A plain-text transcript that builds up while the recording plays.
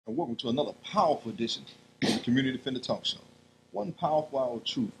and welcome to another powerful edition of the Community Defender Talk Show. One powerful hour of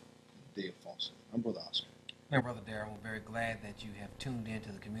truth in the day of falsehood. I'm Brother Oscar. And Brother Darrell, we're very glad that you have tuned in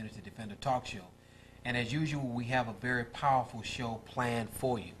to the Community Defender Talk Show. And as usual, we have a very powerful show planned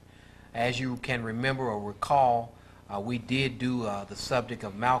for you. As you can remember or recall, we did do the subject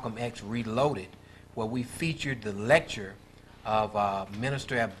of Malcolm X Reloaded, where we featured the lecture of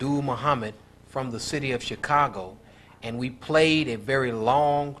Minister Abdul Muhammad from the city of Chicago, and we played a very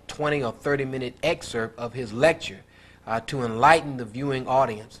long 20 or 30-minute excerpt of his lecture to enlighten the viewing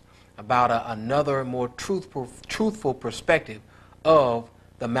audience about another more truthful perspective of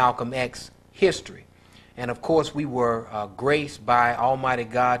the Malcolm X history. And of course, we were graced by Almighty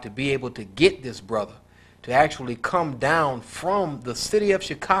God to be able to get this brother to actually come down from the city of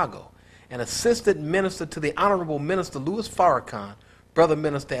Chicago, an assistant minister to the Honorable Minister Louis Farrakhan, Brother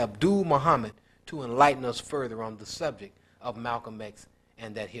Minister Abdul Muhammad, to enlighten us further on the subject of Malcolm X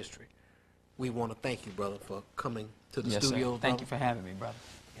and that history. We want to thank you, brother, for coming to the studio. Thank you for having me, brother.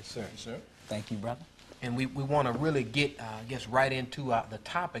 Yes, sir. Yes, sir. Thank you, brother. And we want to really get, right into the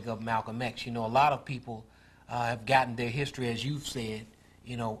topic of Malcolm X. You know, a lot of people have gotten their history, as you've said,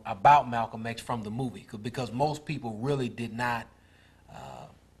 you know, about Malcolm X from the movie, because most people really did not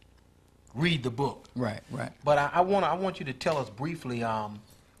read the book. Right, right. But I want you to tell us briefly,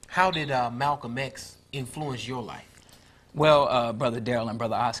 how did Malcolm X influence your life? Well, Brother Darrell and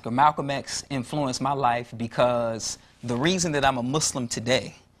Brother Oscar, Malcolm X influenced my life because the reason that I'm a Muslim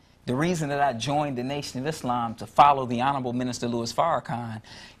today, the reason that I joined the Nation of Islam to follow the Honorable Minister Louis Farrakhan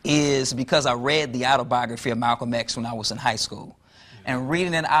is because I read the autobiography of Malcolm X when I was in high school. And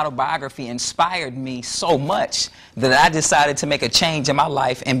reading that autobiography inspired me so much that I decided to make a change in my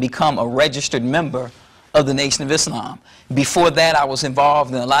life and become a registered member of the Nation of Islam. Before that, I was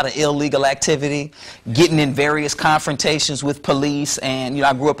involved in a lot of illegal activity, getting in various confrontations with police, and you know,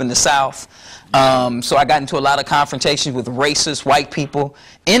 I grew up in the South, so I got into a lot of confrontations with racist white people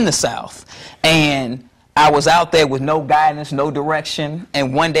in the South. And I was out there with no guidance, no direction,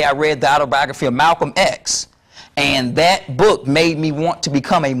 and one day I read the autobiography of Malcolm X, and that book made me want to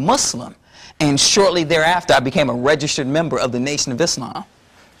become a Muslim. And shortly thereafter, I became a registered member of the Nation of Islam.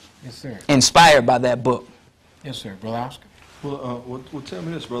 Yes, sir. Inspired by that book. Yes, sir. Brother Oscar. Well, tell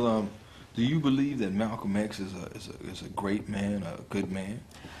me this, brother. Do you believe that Malcolm X is a great man, a good man?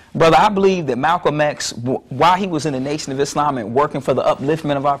 Brother, I believe that Malcolm X, while he was in the Nation of Islam and working for the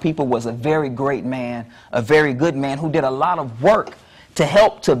upliftment of our people, was a very great man, a very good man who did a lot of work to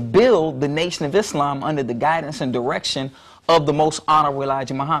help to build the Nation of Islam under the guidance and direction of the Most Honorable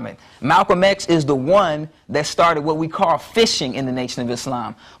Elijah Muhammad. Malcolm X is the one that started what we call fishing in the Nation of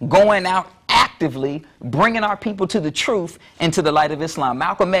Islam, going out actively, bringing our people to the truth and to the light of Islam.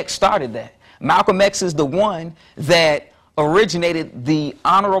 Malcolm X started that. Malcolm X is the one that originated the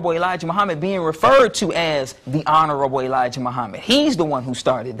Honorable Elijah Muhammad being referred to as the Honorable Elijah Muhammad. He's the one who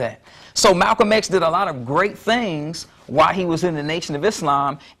started that. So Malcolm X did a lot of great things while he was in the Nation of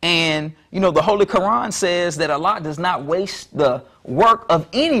Islam. And, you know, the Holy Quran says that Allah does not waste the work of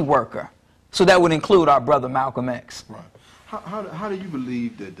any worker. So that would include our brother Malcolm X. Right. How do you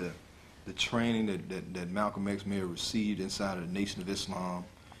believe that the training that Malcolm X may have received inside of the Nation of Islam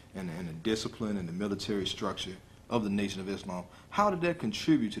and the discipline and the military structure of the Nation of Islam, how did that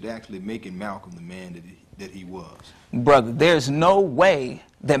contribute to actually making Malcolm the man that he was? Brother, there's no way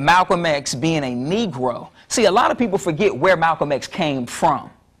that Malcolm X, being a Negro, see, a lot of people forget where Malcolm X came from,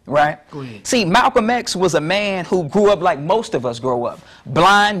 right? Go ahead. See, Malcolm X was a man who grew up like most of us grow up,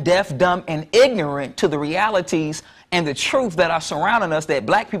 blind, deaf, dumb, and ignorant to the realities and the truth that are surrounding us that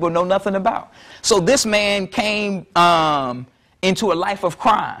black people know nothing about. So this man came into a life of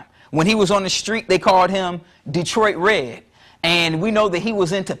crime. When he was on the street, they called him Detroit Red. And we know that he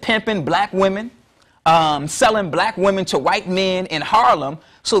was into pimping black women, selling black women to white men in Harlem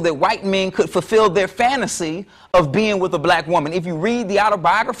so that white men could fulfill their fantasy of being with a black woman. If you read the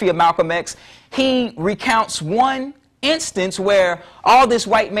autobiography of Malcolm X, he recounts one instance where all this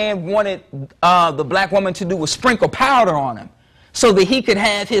white man wanted the black woman to do was sprinkle powder on him so that he could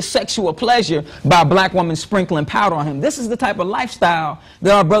have his sexual pleasure by black women sprinkling powder on him. This is the type of lifestyle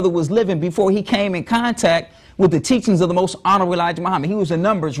that our brother was living before he came in contact with the teachings of the Most Honorable Elijah Muhammad. He was a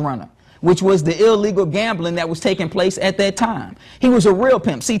numbers runner, which was the illegal gambling that was taking place at that time. He was a real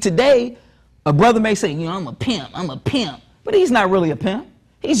pimp. See, today, a brother may say, you know, I'm a pimp, but he's not really a pimp.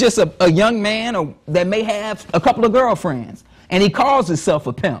 He's just a young man that may have a couple of girlfriends, and he calls himself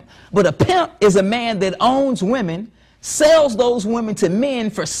a pimp. But a pimp is a man that owns women, sells those women to men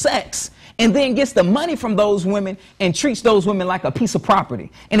for sex, and then gets the money from those women and treats those women like a piece of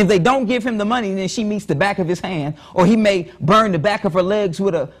property. And if they don't give him the money, then she meets the back of his hand, or he may burn the back of her legs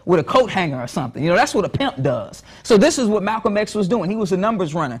with a coat hanger or something. You know, that's what a pimp does. So this is what Malcolm X was doing. He was a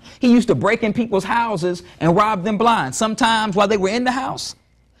numbers runner. He used to break in people's houses and rob them blind, sometimes while they were in the house,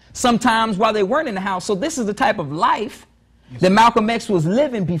 sometimes while they weren't in the house. So this is the type of life that Malcolm X was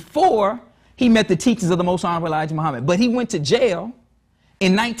living before he met the teachings of the Most Honorable Elijah Muhammad. But he went to jail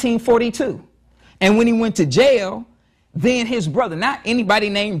in 1942. And when he went to jail, then his brother, not anybody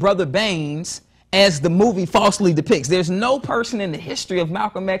named Brother Baines, as the movie falsely depicts. There's no person in the history of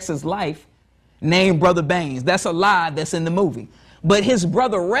Malcolm X's life named Brother Baines. That's a lie that's in the movie. But his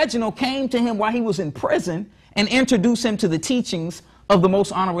brother Reginald came to him while he was in prison and introduced him to the teachings of the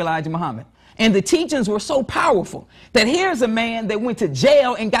Most Honorable Elijah Muhammad. And the teachings were so powerful that here's a man that went to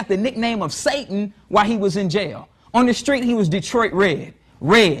jail and got the nickname of Satan while he was in jail. On the street, he was Detroit Red.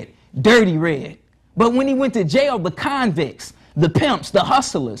 Red, dirty red. But when he went to jail, the convicts, the pimps, the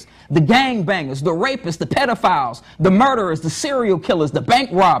hustlers, the gangbangers, the rapists, the pedophiles, the murderers, the serial killers, the bank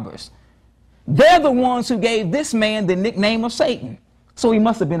robbers, they're the ones who gave this man the nickname of Satan. So he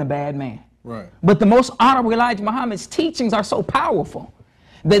must have been a bad man. Right. But the Most Honorable Elijah Muhammad's teachings are so powerful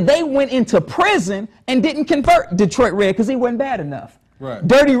that they went into prison and didn't convert Detroit Red because he wasn't bad enough. Right.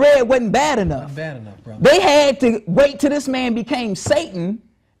 Dirty Red wasn't bad enough. Not bad enough, brother. They had to wait till this man became Satan,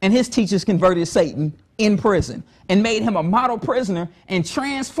 and his teachers converted Satan in prison and made him a model prisoner and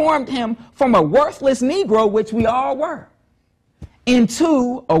transformed him from a worthless Negro, which we all were,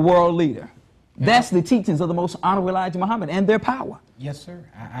 into a world leader. That's the teachings of the Most Honorable Elijah Muhammad and their power. Yes, sir.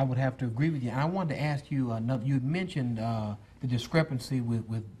 I would have to agree with you. I wanted to ask you another. You mentioned the discrepancy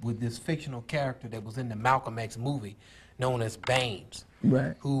with this fictional character that was in the Malcolm X movie known as Baines,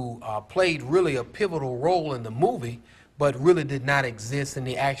 Right. who played really a pivotal role in the movie, but really did not exist in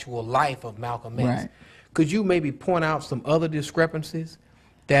the actual life of Malcolm X. Right. Could you maybe point out some other discrepancies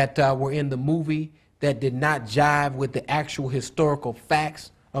that were in the movie that did not jive with the actual historical facts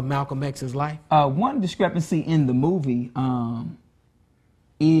of Malcolm X's life? One discrepancy in the movie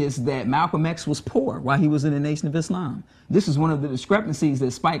is that Malcolm X was poor while he was in the Nation of Islam. This is one of the discrepancies that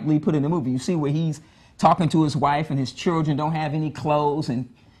Spike Lee put in the movie. You see where he's talking to his wife and his children don't have any clothes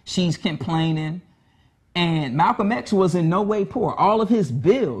and she's complaining. And Malcolm X was in no way poor. All of his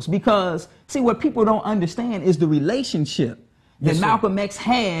bills, because see, what people don't understand is the relationship that Malcolm X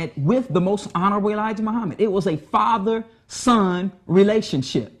had with the Most Honorable Elijah Muhammad. It was a father-son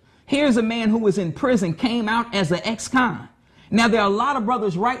relationship. Here's a man who was in prison, came out as an ex-con. Now, there are a lot of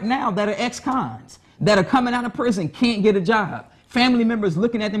brothers right now that are ex-cons that are coming out of prison, can't get a job. Family members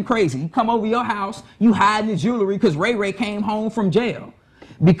looking at them crazy. You come over your house, you hide the jewelry because Ray Ray came home from jail.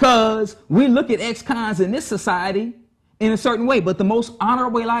 Because we look at ex-cons in this society in a certain way, but the Most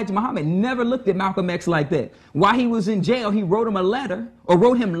Honorable Elijah Muhammad never looked at Malcolm X like that. While he was in jail, he wrote him a letter, or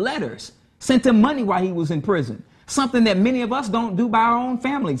wrote him letters, sent him money while he was in prison. Something that many of us don't do by our own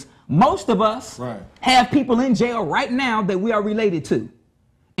families. Most of us have people in jail right now that we are related to.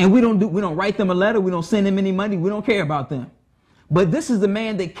 And we don't write them a letter, we don't send them any money, we don't care about them. But this is the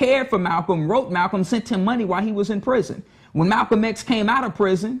man that cared for Malcolm, wrote Malcolm, sent him money while he was in prison. When Malcolm X came out of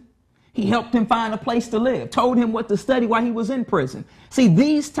prison, he helped him find a place to live, told him what to study while he was in prison. See,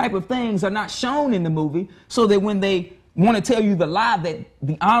 these type of things are not shown in the movie, so that when they want to tell you the lie that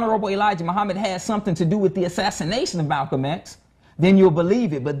the Honorable Elijah Muhammad had something to do with the assassination of Malcolm X, then you'll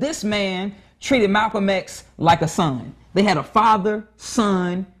believe it. But this man treated Malcolm X like a son. They had a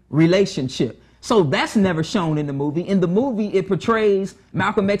father-son relationship. So that's never shown in the movie. In the movie, it portrays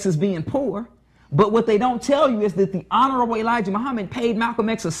Malcolm X as being poor. But what they don't tell you is that the Honorable Elijah Muhammad paid Malcolm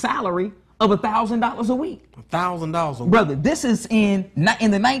X a salary of $1,000 a week. $1,000 a week. Brother, this is in the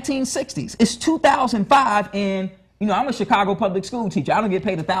 1960s. It's 2005, and you know, I'm a Chicago public school teacher. I don't get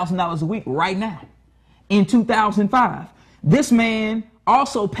paid $1,000 a week right now. In 2005, this man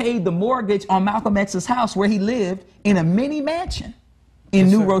also paid the mortgage on Malcolm X's house where he lived in a mini mansion in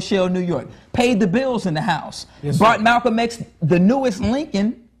New Rochelle, New York. Paid the bills in the house. Brought Malcolm X the newest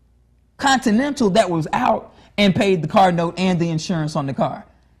Lincoln Continental that was out and paid the car note and the insurance on the car.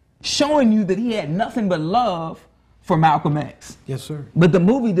 Showing you that he had nothing but love for Malcolm X. Yes, sir. But the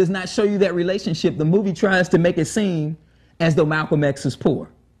movie does not show you that relationship. The movie tries to make it seem as though Malcolm X is poor.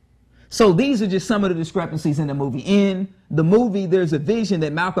 So these are just some of the discrepancies in the movie. In the movie, there's a vision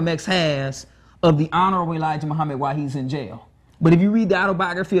that Malcolm X has of the Honorable Elijah Muhammad while he's in jail. But if you read the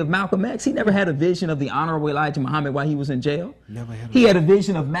autobiography of Malcolm X, he never had a vision of the Honorable Elijah Muhammad while he was in jail. He had a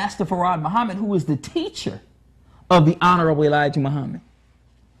vision of Master Farad Muhammad, who was the teacher of the Honorable Elijah Muhammad.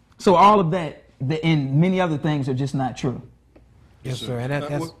 So all of that and many other things are just not true. Yes, sir.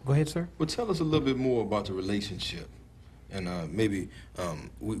 And go ahead, sir. Well, tell us a little bit more about the relationship. And maybe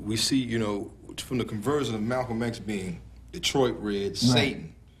we see, you know, from the conversion of Malcolm X being Detroit Red,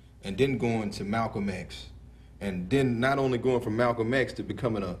 Satan, and then going to Malcolm X, and then not only going from Malcolm X to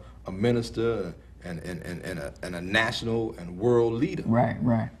becoming a minister and a national and world leader. Right,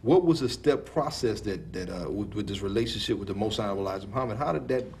 right. What was the step process that with this relationship with the Most Honorable Elijah Muhammad? How did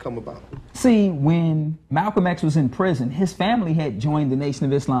that come about? See, when Malcolm X was in prison, his family had joined the Nation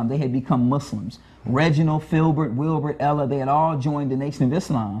of Islam. They had become Muslims. Reginald, Filbert, Wilbert, Ella, they had all joined the Nation of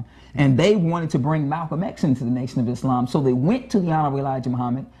Islam, and they wanted to bring Malcolm X into the Nation of Islam. So they went to the Honorable Elijah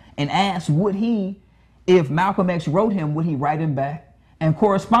Muhammad and asked, would he, if Malcolm X wrote him, would he write him back and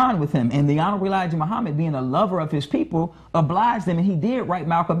correspond with him? And the Honorable Elijah Muhammad, being a lover of his people, obliged him, and he did write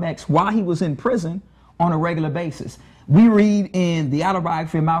Malcolm X while he was in prison on a regular basis. We read in the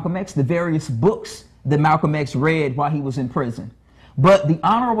autobiography of Malcolm X the various books that Malcolm X read while he was in prison. But the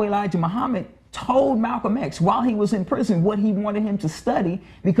Honorable Elijah Muhammad told Malcolm X while he was in prison what he wanted him to study,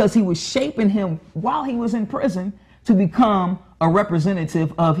 because he was shaping him while he was in prison to become a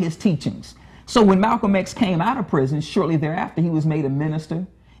representative of his teachings. So when Malcolm X came out of prison, shortly thereafter, he was made a minister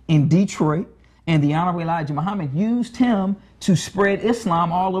in Detroit, and the Honorable Elijah Muhammad used him to spread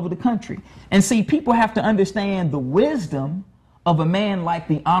Islam all over the country. And see, people have to understand the wisdom of a man like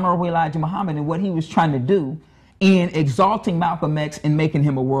the Honorable Elijah Muhammad and what he was trying to do in exalting Malcolm X and making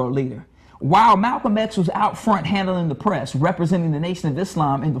him a world leader. While Malcolm X was out front handling the press, representing the Nation of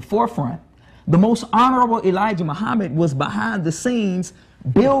Islam in the forefront, the Most Honorable Elijah Muhammad was behind the scenes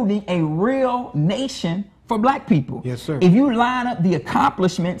building a real nation for black people. Yes, sir. If you line up the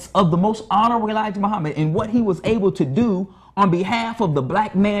accomplishments of the Most Honorable Elijah Muhammad and what he was able to do on behalf of the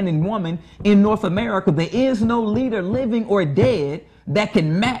black man and woman in North America, there is no leader living or dead that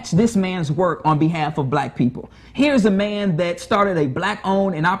can match this man's work on behalf of black people. Here's a man that started a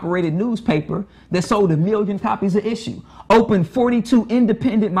black-owned and operated newspaper that sold 1 million copies of issue, opened 42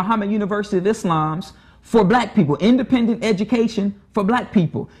 independent Muhammad University of Islams for black people, independent education for black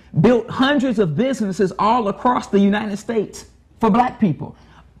people, built hundreds of businesses all across the United States for black people,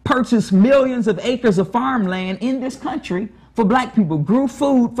 purchased millions of acres of farmland in this country for black people, grew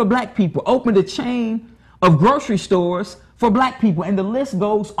food for black people, opened a chain of grocery stores for black people, and the list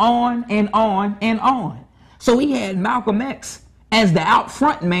goes on and on and on. So he had Malcolm X as the out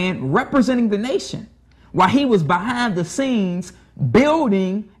front man representing the nation, while he was behind the scenes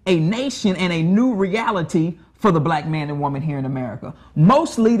building a nation and a new reality for the black man and woman here in America.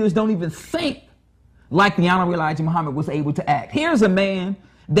 Most leaders don't even think like the Honorable Elijah Muhammad was able to act. Here's a man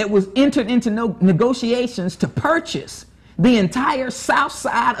that was entered into negotiations to purchase the entire south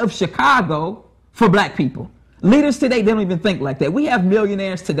side of Chicago for black people. Leaders today, they don't even think like that. We have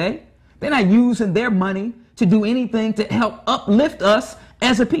millionaires today. They're not using their money to do anything to help uplift us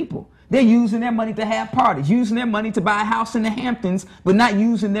as a people. They're using their money to have parties, using their money to buy a house in the Hamptons, but not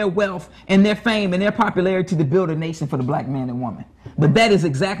using their wealth and their fame and their popularity to build a nation for the black man and woman. But that is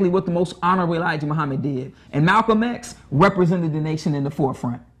exactly what the Most Honorable Elijah Muhammad did. And Malcolm X represented the nation in the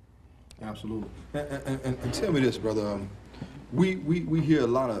forefront. Absolutely. And tell me this, brother. We hear a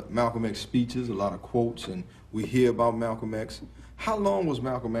lot of Malcolm X speeches, a lot of quotes, and we hear about Malcolm X. How long was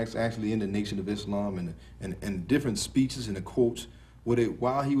Malcolm X actually in the Nation of Islam, and different speeches and the quotes? Were they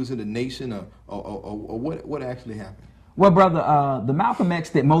while he was in the nation, or what actually happened? Well, brother, the Malcolm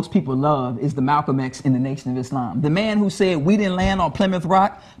X that most people love is the Malcolm X in the Nation of Islam. The man who said, we didn't land on Plymouth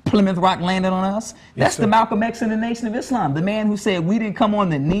Rock landed on us. That's the Malcolm X in the Nation of Islam. The man who said, we didn't come on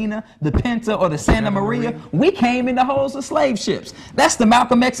the Nina, the Pinta, or the Santa Maria. We came in the hulls of slave ships. That's the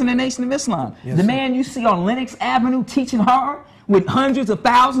Malcolm X in the Nation of Islam. The man you see on Lenox Avenue teaching hard with hundreds of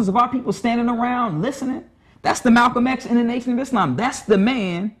thousands of our people standing around listening. That's the Malcolm X in the Nation of Islam. That's the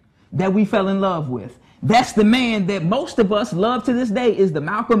man that we fell in love with. That's the man that most of us love to this day, is the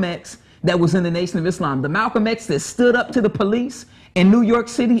Malcolm X that was in the Nation of Islam. The Malcolm X that stood up to the police in New York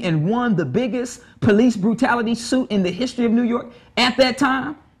City and won the biggest police brutality suit in the history of New York at that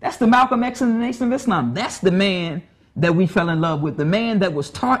time. That's the Malcolm X in the Nation of Islam. That's the man that we fell in love with. The man that was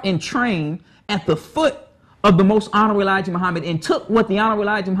taught and trained at the foot of the Most Honorable Elijah Muhammad and took what the Honorable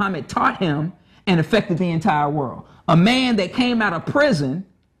Elijah Muhammad taught him and affected the entire world. A man that came out of prison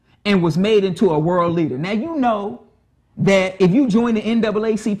and was made into a world leader. Now, you know that if you join the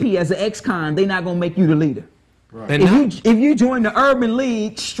NAACP as an ex-con, they're not going to make you the leader. Right. If you join the Urban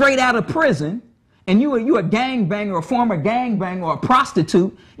League straight out of prison, and you a gangbanger, a former gangbanger, or a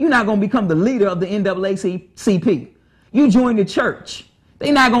prostitute, you're not going to become the leader of the NAACP. You join the church,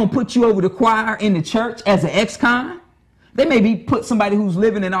 they're not going to put you over the choir in the church as an ex-con. They maybe put somebody who's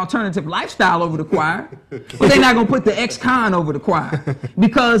living an alternative lifestyle over the choir, but they're not going to put the ex-con over the choir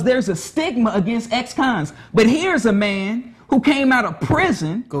because there's a stigma against ex-cons. But here's a man who came out of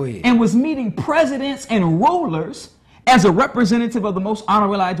prison and was meeting presidents and rulers as a representative of the most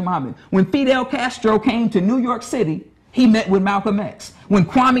honorable Elijah Muhammad. When Fidel Castro came to New York City, he met with Malcolm X. When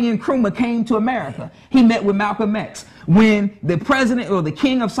Kwame Nkrumah came to America, he met with Malcolm X. When the president or the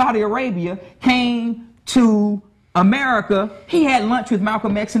king of Saudi Arabia came to America, he had lunch with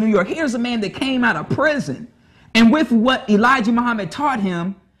Malcolm X in New York. Here's a man that came out of prison and with what Elijah Muhammad taught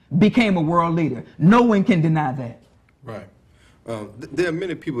him became a world leader. No one can deny that. Right. There are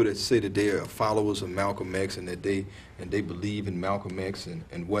many people that say that they are followers of Malcolm X and that they believe in Malcolm X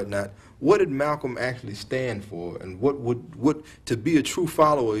and whatnot. What did Malcolm actually stand for? And what to be a true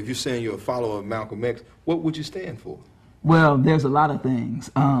follower, if you're saying you're a follower of Malcolm X, what would you stand for? Well, there's a lot of things.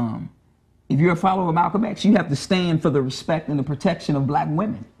 If you're a follower of Malcolm X, you have to stand for the respect and the protection of black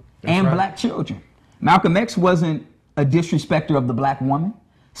women and black children. Malcolm X wasn't a disrespecter of the black woman.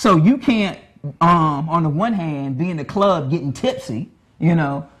 So you can't, on the one hand, be in the club getting tipsy, you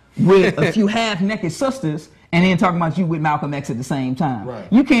know, with a few half-naked sisters and then talking about you with Malcolm X at the same time.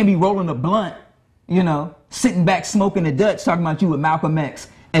 Right. You can't be rolling a blunt, you know, sitting back smoking a Dutch talking about you with Malcolm X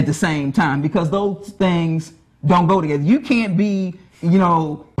at the same time, because those things don't go together. You can't be, you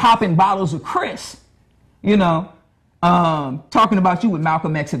know, popping bottles of Chris, you know, talking about you with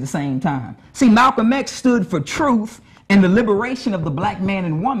Malcolm X at the same time. See, Malcolm X stood for truth and the liberation of the black man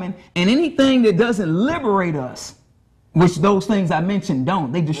and woman, and anything that doesn't liberate us, which those things I mentioned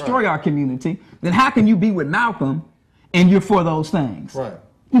don't, they destroy our community, then how can you be with Malcolm and you're for those things? Right.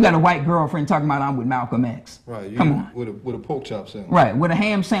 You got a white girlfriend talking about I'm with Malcolm X. Right. Come on. With a pork chop sandwich. Right. With a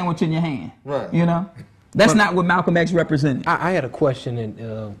ham sandwich in your hand. Right. You know? That's not what Malcolm X represented. I had a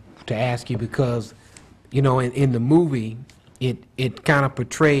question to ask you because, you know, in the movie, it kind of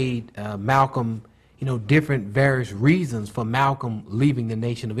portrayed Malcolm, you know, different various reasons for Malcolm leaving the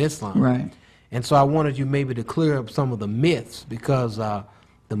Nation of Islam. Right. And so I wanted you maybe to clear up some of the myths because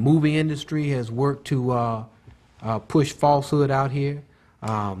the movie industry has worked to push falsehood out here.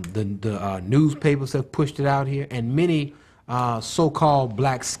 The newspapers have pushed it out here, and many so-called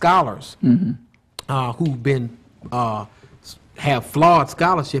black scholars who've been have flawed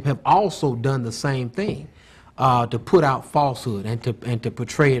scholarship have also done the same thing to put out falsehood and to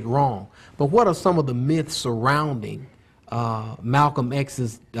portray it wrong. But what are some of the myths surrounding Malcolm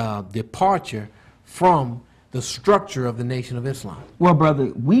X's departure from the structure of the Nation of Islam? Well,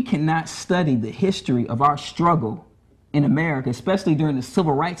 brother, we cannot study the history of our struggle in America, especially during the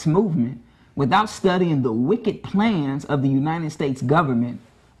Civil Rights Movement, without studying the wicked plans of the United States government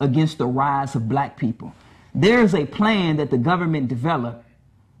against the rise of black people. There is a plan that the government developed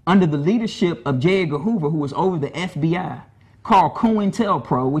under the leadership of J. Edgar Hoover, who was over the FBI, called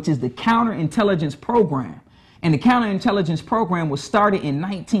COINTELPRO, which is the Counterintelligence Program. And the Counterintelligence Program was started in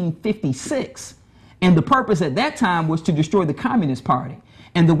 1956. And the purpose at that time was to destroy the Communist Party.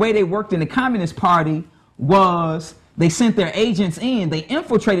 And the way they worked in the Communist Party was they sent their agents in, they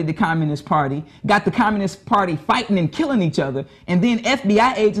infiltrated the Communist Party, got the Communist Party fighting and killing each other, and then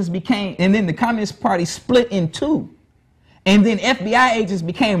FBI agents became, and then the Communist Party split in two. And then FBI agents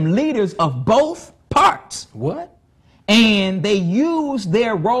became leaders of both parts. What? And they used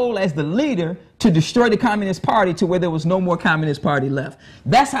their role as the leader to destroy the Communist Party to where there was no more Communist Party left.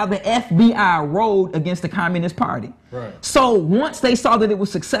 That's how the FBI rolled against the Communist Party. Right. So once they saw that it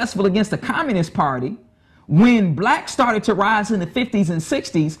was successful against the Communist Party, when blacks started to rise in the 50s and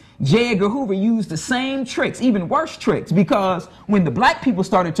 60s, J. Edgar Hoover used the same tricks, even worse tricks, because when the black people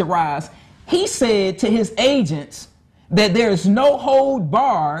started to rise, he said to his agents that there is no hold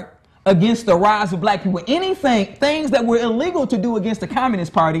barred against the rise of black people. Things that were illegal to do against the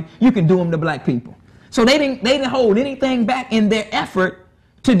Communist Party, you can do them to black people. So they didn't hold anything back in their effort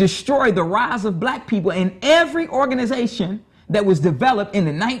to destroy the rise of black people. And every organization that was developed in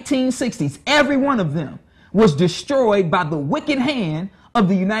the 1960s, every one of them was destroyed by the wicked hand of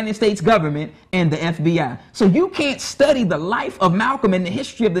the United States government and the FBI. So you can't study the life of Malcolm and the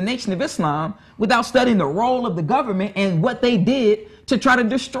history of the Nation of Islam without studying the role of the government and what they did to try to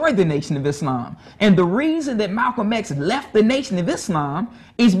destroy the Nation of Islam. And the reason that Malcolm X left the Nation of Islam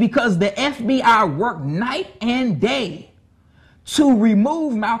is because the FBI worked night and day to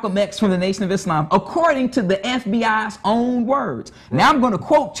remove Malcolm X from the Nation of Islam, according to the FBI's own words. Now I'm going to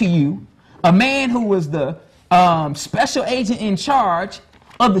quote to you a man who was the special agent in charge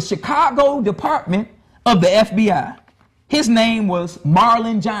of the Chicago Department of the FBI. His name was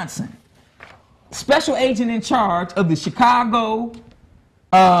Marlon Johnson. Special agent in charge of the Chicago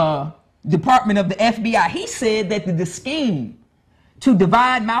department of the FBI, he said that the scheme to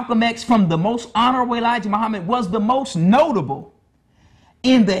divide Malcolm X from the most honorable Elijah Muhammad was the most notable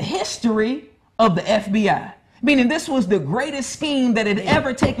in the history of the FBI. Meaning this was the greatest scheme that had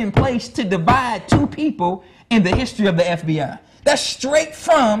ever taken place to divide two people in the history of the FBI. That's straight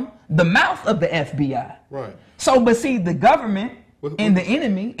from the mouth of the FBI. Right. So, but see, the government and the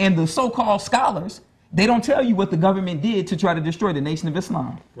enemy and the so-called scholars, they don't tell you what the government did to try to destroy the Nation of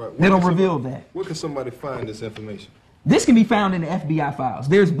Islam. Right. They don't reveal that. Where can somebody find this information? This can be found in the FBI files.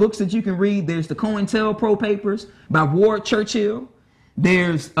 There's books that you can read. There's the COINTELPRO papers by Ward Churchill.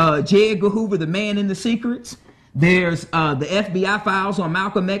 There's J. Edgar Hoover, The Man in the Secrets. There's the FBI files on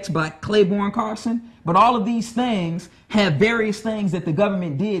Malcolm X by Claiborne Carson. But all of these things have various things that the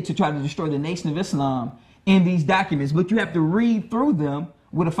government did to try to destroy the Nation of Islam in these documents. But you have to read through them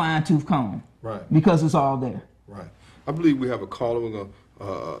with a fine-tooth comb. Right. Because it's all there. Right. I believe we have a caller. We're going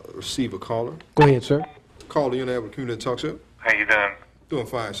to receive a caller. Go ahead, sir. Caller, you're on the Community Talk Show. How you doing? Doing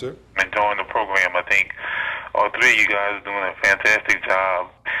fine, sir. Enjoying the program. I think all three of you guys are doing a fantastic job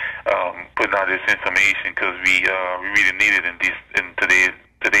putting out this information because we really need it in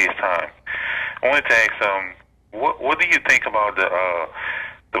today's time. I wanted to ask, what do you think about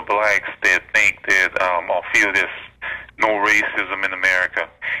the blacks that think that or feel there's no racism in America,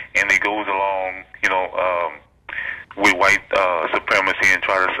 and it goes along, with white supremacy and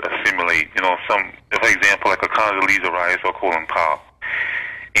try to assimilate, some, for example, like a Condoleezza Rice or Colin Powell.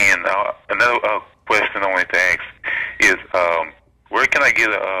 And another question I wanted to ask is, where can I get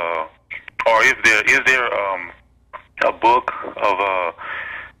or is there a book of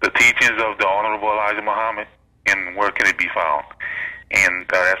the teachings of the Honorable Elijah Muhammad, and where can it be found? And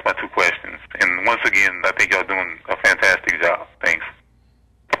that's my two questions. And once again, I think y'all doing a fantastic job. Thanks.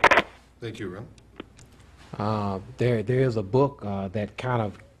 Thank you, Ron. There is a book that kind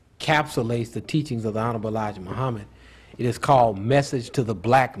of encapsulates the teachings of the Honorable Elijah Muhammad. It is called Message to the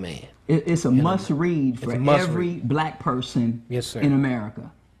Black Man. It's a must-read for every black person in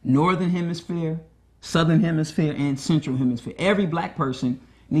America. Northern Hemisphere, Southern Hemisphere, and Central Hemisphere. Every black person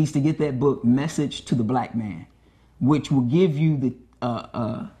needs to get that book, Message to the Black Man, which will give you the,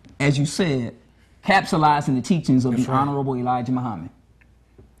 as you said, capsulizing the teachings of the Honorable Elijah Muhammad.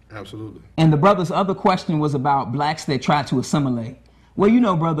 Absolutely. And the brother's other question was about blacks that try to assimilate.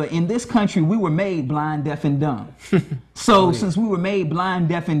 Well, brother, in this country, we were made blind, deaf, and dumb. So since we were made blind,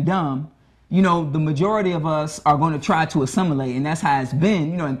 deaf, and dumb, the majority of us are going to try to assimilate, and that's how it's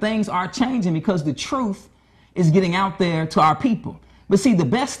been, and things are changing because the truth is getting out there to our people. But see, the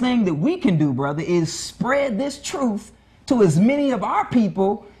best thing that we can do, brother, is spread this truth to as many of our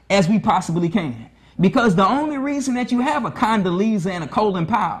people as we possibly can. Because the only reason that you have a Condoleezza and a Colin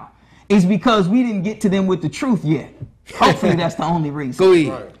Powell is because we didn't get to them with the truth yet. Hopefully that's the only reason. Go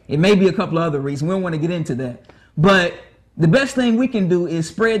ahead. Right. It may be a couple of other reasons. We don't want to get into that. But the best thing we can do is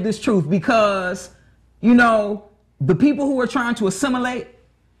spread this truth because, the people who are trying to assimilate,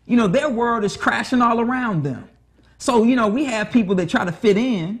 their world is crashing all around them. So, we have people that try to fit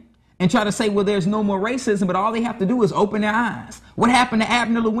in and try to say, well, there's no more racism, but all they have to do is open their eyes. What happened to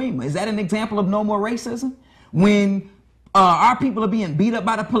Abner Louima? Is that an example of no more racism? When our people are being beat up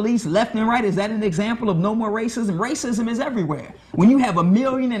by the police left and right, is that an example of no more racism? Racism is everywhere. When you have 1.5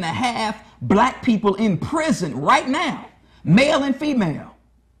 million black people in prison right now, male and female,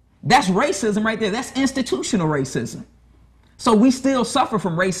 that's racism right there. That's institutional racism. So we still suffer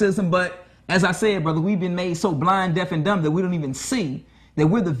from racism, but as I said, brother, we've been made so blind, deaf, and dumb that we don't even see that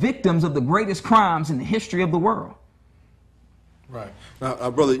we're the victims of the greatest crimes in the history of the world. Right.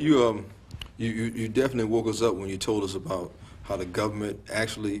 Now, brother, you definitely woke us up when you told us about how the government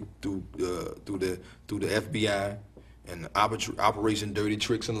actually through the FBI and Operation Dirty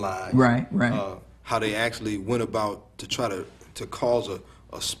Tricks and Lies. Right. How they actually went about to try to cause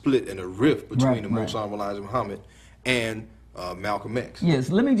a split and a rift between the Most Honorable Elijah Muhammad and Malcolm X. Yes,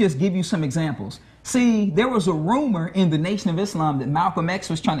 let me just give you some examples. See, there was a rumor in the Nation of Islam that Malcolm X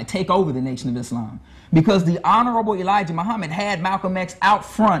was trying to take over the Nation of Islam because the Honorable Elijah Muhammad had Malcolm X out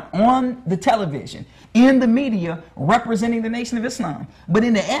front on the television, in the media, representing the Nation of Islam. But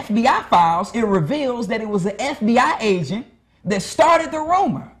in the FBI files, it reveals that it was the FBI agent that started the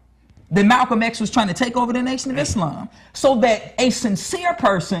rumor that Malcolm X was trying to take over the Nation of Islam. So that a sincere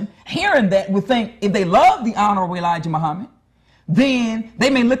person hearing that would think if they love the Honorable Elijah Muhammad, then they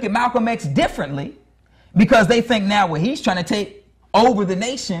may look at Malcolm X differently because they think now, well, he's trying to take over the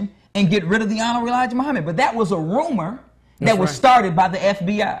nation and get rid of the Honorable Elijah Muhammad. But that was a rumor that was started by the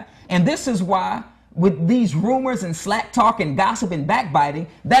FBI. And this is why with these rumors and slack talk and gossip and backbiting,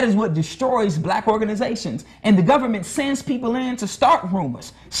 that is what destroys black organizations. And the government sends people in to start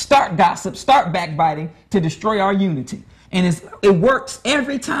rumors, start gossip, start backbiting to destroy our unity. And it works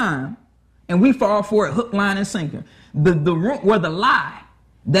every time, and we fall for it hook, line, and sinker. The lie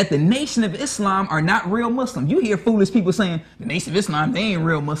that the Nation of Islam are not real Muslims. You hear foolish people saying, the Nation of Islam, they ain't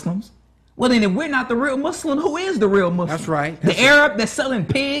real Muslims. Well, then if we're not the real Muslim, who is the real Muslim? That's right. The Arab that's selling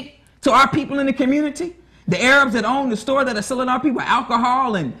pig to our people in the community? The Arabs that own the store that are selling our people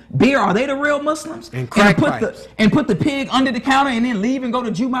alcohol and beer, are they the real Muslims? And crack pipes. And put the pig under the counter and then leave and go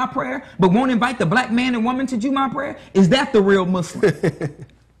to Jummah prayer, but won't invite the black man and woman to Jummah prayer? Is that the real Muslim?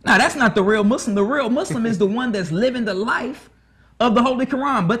 No, that's not the real Muslim. The real Muslim is the one that's living the life of the Holy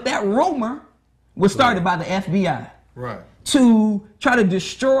Quran. But that rumor was started by the FBI. Right. To try to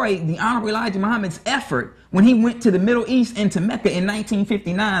destroy the Honorable Elijah Muhammad's effort when he went to the Middle East and to Mecca in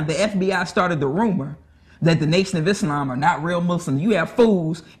 1959. The FBI started the rumor that the Nation of Islam are not real Muslims. You have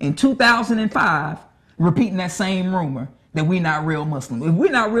fools in 2005 repeating that same rumor that we're not real Muslims. If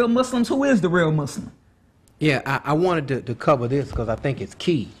we're not real Muslims, who is the real Muslim? Yeah, I wanted to cover this because I think it's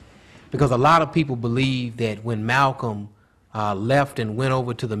key. Because a lot of people believe that when Malcolm left and went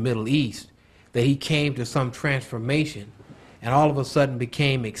over to the Middle East, that he came to some transformation and all of a sudden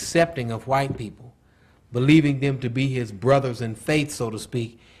became accepting of white people, believing them to be his brothers in faith, so to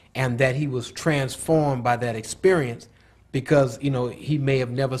speak, and that he was transformed by that experience because, you know, he may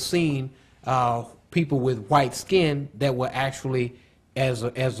have never seen people with white skin that were actually, as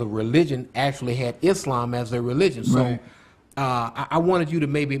a religion, actually had Islam as their religion. Right. So I wanted you to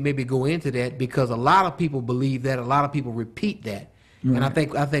maybe go into that because a lot of people believe that, a lot of people repeat that. Right. And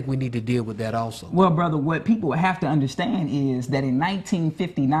I think we need to deal with that also. Well, brother, what people have to understand is that in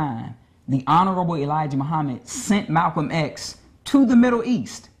 1959, the Honorable Elijah Muhammad sent Malcolm X to the Middle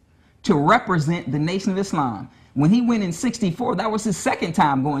East to represent the Nation of Islam. When he went in 64, that was his second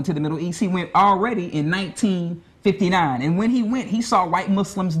time going to the Middle East. He went already in 1959. And when he went, he saw white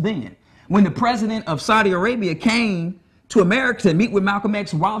Muslims then. When the president of Saudi Arabia came to America to meet with Malcolm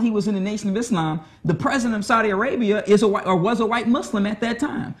X while he was in the Nation of Islam, the president of Saudi Arabia was a white Muslim at that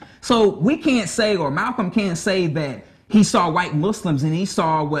time. So we can't say, or Malcolm can't say that he saw white Muslims and he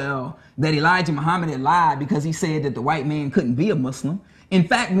saw, well, that Elijah Muhammad had lied because he said that the white man couldn't be a Muslim. In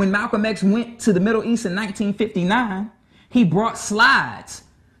fact, when Malcolm X went to the Middle East in 1959, he brought slides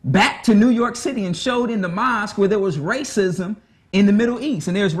back to New York City and showed in the mosque where there was racism in the Middle East.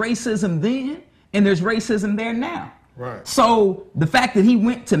 And there's racism then, and there's racism there now. Right. So the fact that he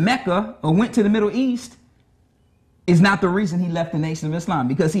went to Mecca or went to the Middle East is not the reason he left the Nation of Islam,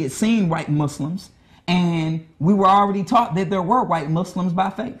 because he had seen white Muslims, and we were already taught that there were white Muslims by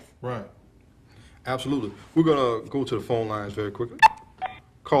faith. Right. Absolutely. We're going to go to the phone lines very quickly.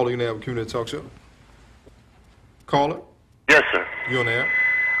 Caller, you now have a community talk show. Caller? Yes, sir. You on the air?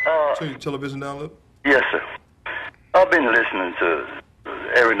 Turn your television down a little. Yes, sir. I've been listening to,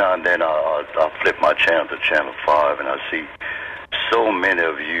 every now and then I'll flip my channel to Channel 5 and I see so many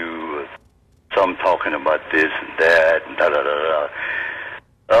of you, some talking about this and that and da-da-da-da.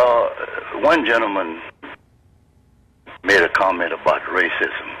 One gentleman made a comment about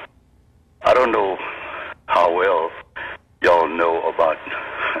racism. I don't know how well y'all know about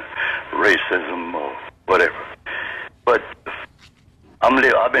racism or whatever, but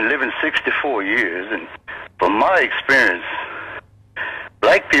I've been living 64 years, and from my experience,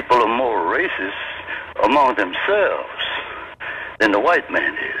 black people are more racist among themselves than the white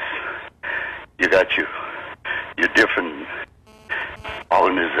man is. You got your different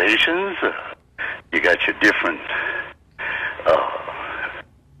organizations, you got your different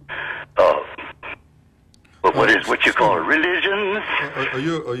what you call religions. Are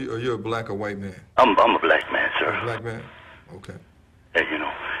you a black or white man? I'm a black man, sir. A black man? Okay. You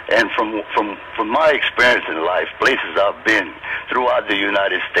know, and from my experience in life, places I've been throughout the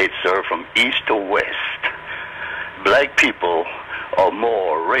United States, sir, from east to west, black people are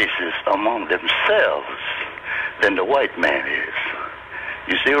more racist among themselves than the white man is.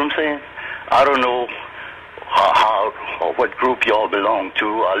 You see what I'm saying? I don't know how or what group y'all belong to.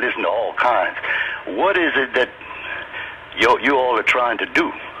 I listen to all kinds. What is it that you all are trying to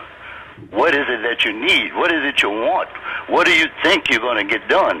do? What is it that you need? What is it you want? What do you think you're going to get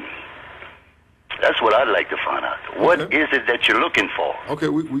done? That's what I'd like to find out. What is it that you're looking for? Okay,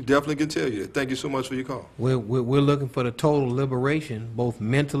 we definitely can tell you that. Thank you so much for your call. We're looking for the total liberation, both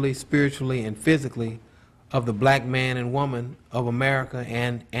mentally, spiritually, and physically, of the black man and woman of America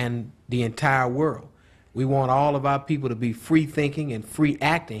and the entire world. We want all of our people to be free thinking and free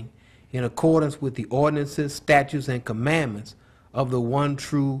acting in accordance with the ordinances, statutes, and commandments of the one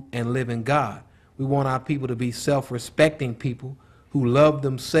true and living God. We want our people to be self-respecting people who love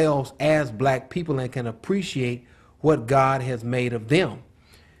themselves as black people and can appreciate what God has made of them.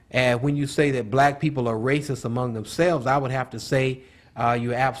 And when you say that black people are racist among themselves, I would have to say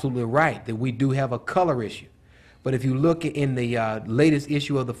you're absolutely right, that we do have a color issue. But if you look in the latest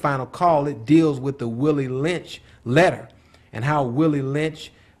issue of the Final Call, it deals with the Willie Lynch letter and how Willie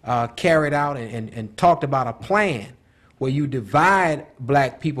Lynch carried out and talked about a plan where you divide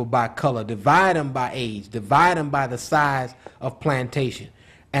black people by color, divide them by age, divide them by the size of plantation.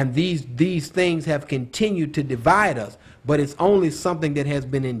 And these things have continued to divide us, but it's only something that has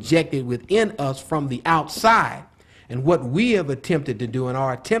been injected within us from the outside. And what we have attempted to do and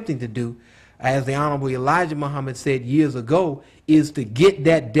are attempting to do, as the Honorable Elijah Muhammad said years ago, is to get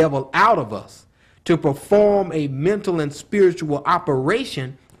that devil out of us, to perform a mental and spiritual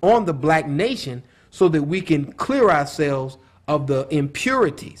operation on the black nation so that we can clear ourselves of the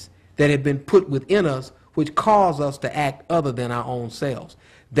impurities that have been put within us, which cause us to act other than our own selves.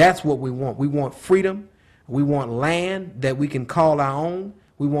 That's what we want. We want freedom. We want land that we can call our own.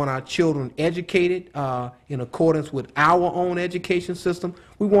 We want our children educated in accordance with our own education system.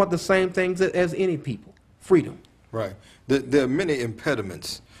 We want the same things as any people. Freedom. Right. There are many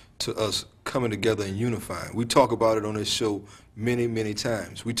impediments to us coming together and unifying. We talk about it on this show many, many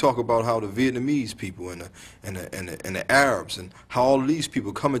times. We talk about how the Vietnamese people and the Arabs and how all of these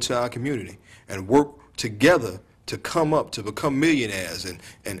people come into our community and work together to come up, to become millionaires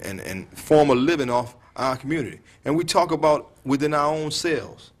and form a living off our community. And we talk about within our own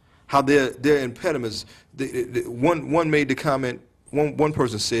selves how there are impediments. One made the comment, one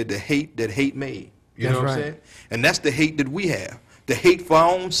person said, the hate that hate made. You know what I'm saying? And that's the hate that we have, the hate for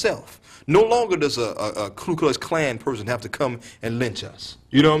our own self. No longer does a Ku Klux Klan person have to come and lynch us.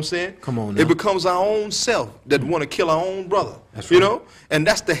 You know what I'm saying? Come on now. It becomes our own self that want to kill our own brother. That's you right. know? And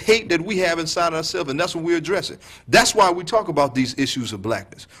that's the hate that we have inside ourselves, and that's what we're addressing. That's why we talk about these issues of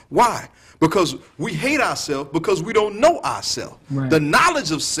blackness. Why? Because we hate ourselves because we don't know ourselves. Right. The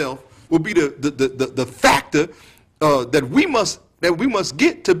knowledge of self will be the factor that we must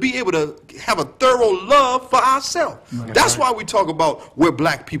get to be able to have a thorough love for ourselves. Right. That's why we talk about where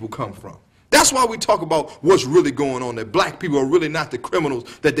black people come from. That's why we talk about what's really going on, that black people are really not the criminals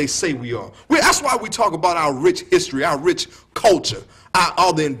that they say we are. That's why we talk about our rich history, our rich culture,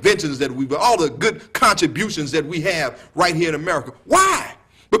 all the inventions that we've, all the good contributions that we have right here in America. Why?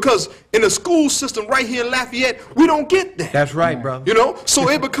 Because in the school system right here in Lafayette, we don't get that. That's right, brother. You know, so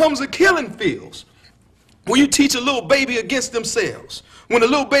it becomes a killing field. When you teach a little baby against themselves, when a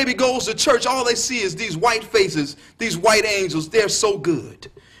little baby goes to church, all they see is these white faces, these white angels, they're so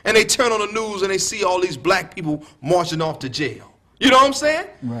good. And they turn on the news and they see all these black people marching off to jail. You know what I'm saying?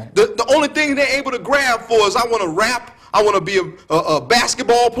 Right. The only thing they're able to grab for is I want to rap, I want to be a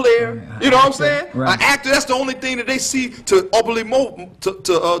basketball player. You know what I'm saying? Right. An actor, that's the only thing that they see to openly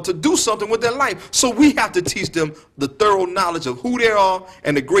to do something with their life. So we have to teach them the thorough knowledge of who they are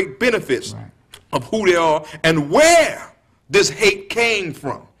and the great benefits of who they are and where this hate came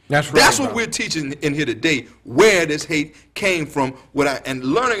from. That's right. That's what we're teaching in here today, where this hate came from, and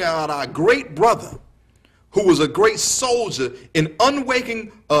learning about our great brother, who was a great soldier in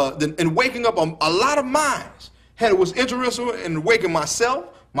waking up a lot of minds. And was interested in waking myself,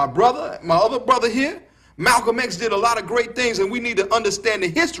 my brother, my other brother here. Malcolm X did a lot of great things, and we need to understand the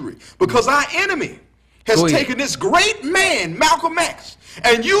history, because our enemy has taken this great man, Malcolm X,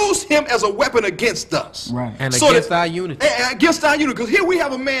 and used him as a weapon against us. Right. And so against our unity. Against our unity. Because here we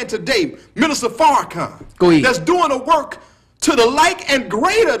have a man today, Minister Farrakhan, Go ahead. that's doing a work to the like and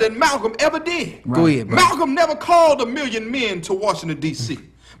greater than Malcolm ever did. Go ahead, bro. Malcolm never called 1 million men to Washington, D.C.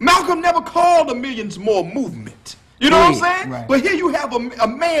 Malcolm never called a millions more movement. You know what I'm saying? Right. But here you have a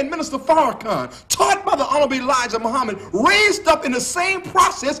man, Minister Farrakhan, taught by the Honorable Elijah Muhammad, raised up in the same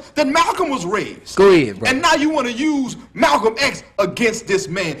process that Malcolm was raised. Go ahead, bro. And now you want to use Malcolm X against this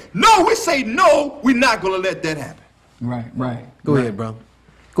man. No, we say no, we're not going to let that happen. Right, right. Go ahead, bro.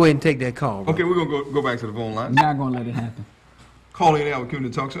 Go ahead and take that call, bro. Okay, we're going to go back to the phone line. Not gonna let it happen. Calling in our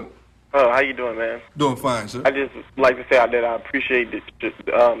community talk show. How you doing, man? Doing fine, sir. I just like to say that I appreciate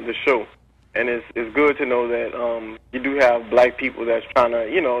the show, and it's good to know that you do have black people that's trying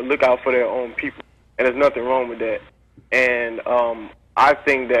to look out for their own people, and there's nothing wrong with that. And I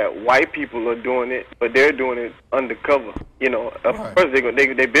think that white people are doing it, but they're doing it undercover. Of course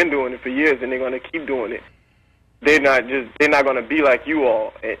they've been doing it for years, and they're going to keep doing it. They're not going to be like you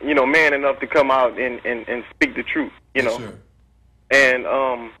all, man enough to come out and speak the truth. Yes, sir. And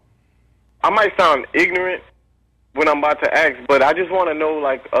I might sound ignorant when I'm about to ask, but I just want to know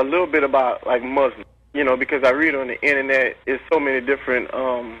like a little bit about like Muslims, because I read on the internet it's so many different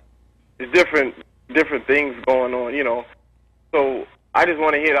different things going on, you know. So I just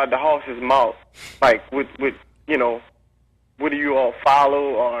want to hear out the horse's mouth, like with you know, what do you all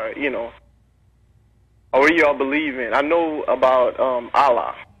follow, or you know, or what do you all believe in? I know about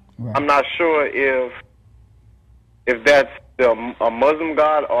Allah. Right. I'm not sure if that's a Muslim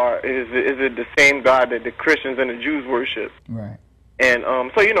God, or is it the same God that the Christians and the Jews worship? Right. And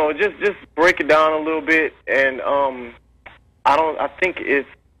so you know, just break it down a little bit. And I think it's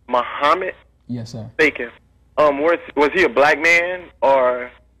Muhammad. Yes, sir. Mistaken. Was he a black man,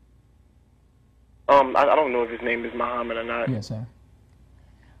 or I don't know if his name is Muhammad or not. Yes, sir.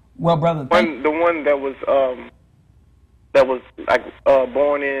 Well, brother, The one that was like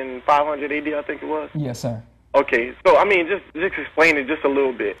born in 500 AD, I think it was. yes, sir. Okay, so I mean, just explain it just a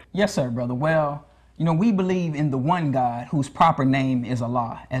little bit. Yes, sir, brother. Well, you know, we believe in the one God whose proper name is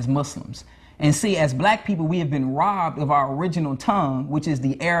Allah as Muslims. And see, as black people, we have been robbed of our original tongue, which is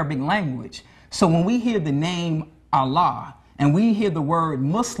the Arabic language. So when we hear the name Allah and we hear the word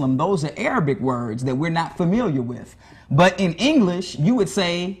Muslim, those are Arabic words that we're not familiar with. But in English, you would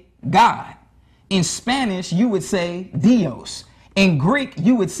say God. In Spanish, you would say Dios. In Greek,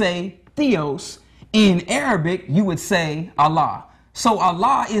 you would say Theos. In Arabic, you would say Allah. So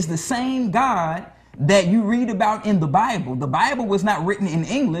Allah is the same God that you read about in the Bible. The Bible was not written in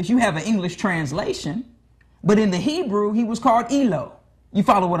English. You have an English translation. But in the Hebrew, he was called Elo. You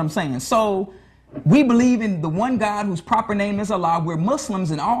follow what I'm saying? So we believe in the one God whose proper name is Allah. We're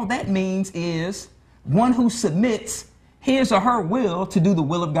Muslims, and all that means is one who submits his or her will to do the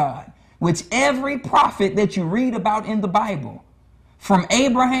will of God, which every prophet that you read about in the Bible, from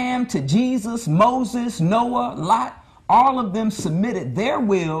Abraham to Jesus, Moses, Noah, Lot, all of them submitted their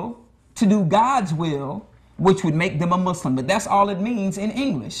will to do God's will, which would make them a Muslim. But that's all it means in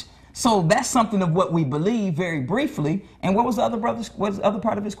English. So that's something of what we believe very briefly. And what was the other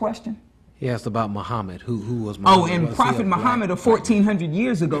part of his question? He asked about Muhammad. Who was Muhammad? Oh, and Prophet Muhammad of 1400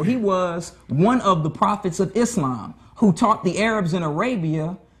 years ago, he was one of the prophets of Islam who taught the Arabs in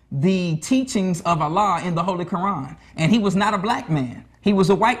Arabia the teachings of Allah in the Holy Quran. And he was not a black man. He was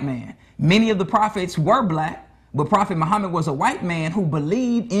a white man. Many of the prophets were black, but Prophet Muhammad was a white man who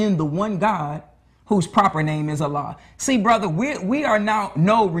believed in the one God whose proper name is Allah. See, brother, we are now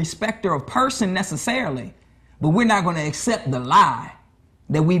no respecter of person necessarily, but we're not going to accept the lie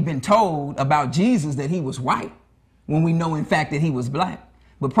that we've been told about Jesus, that he was white, when we know in fact that he was black.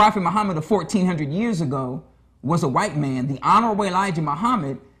 But Prophet Muhammad of 1400 years ago was a white man. The Honorable Elijah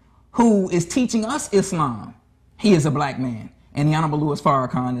Muhammad, who is teaching us Islam, he is a black man. And the Honorable Louis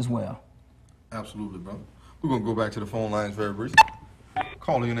Farrakhan as well. Absolutely, brother. We're going to go back to the phone lines very briefly.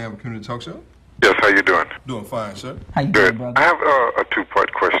 Calling in the Community Talk Show. Yes, how you doing? Doing fine, sir. How you doing, Good. brother? I have a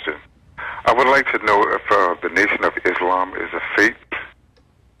two-part question. I would like to know if the Nation of Islam is a faith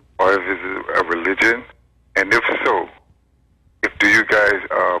or if it's a religion, and if so, do you guys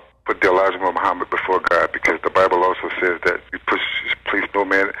put the Elijah Muhammad before God? Because the Bible also says that you place no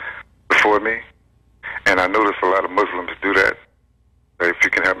man before me, and I notice a lot of Muslims do that. If you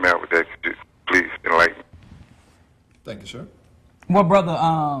can help me out with that, could you please enlighten me? Thank you, sir. Well, brother,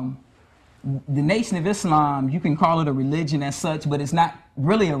 the Nation of Islam, you can call it a religion as such, but it's not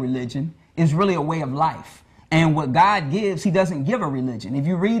really a religion. It's really a way of life. And what God gives, he doesn't give a religion. If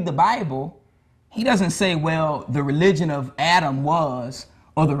you read the Bible, he doesn't say, well, the religion of Adam was,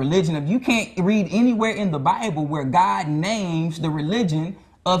 or the religion of, you can't read anywhere in the Bible where God names the religion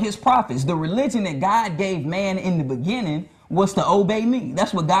of his prophets. The religion that God gave man in the beginning was to obey me.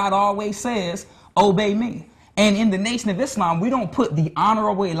 That's what God always says, obey me. And in the Nation of Islam, we don't put the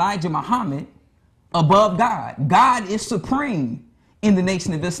Honorable Elijah Muhammad above God. God is supreme in the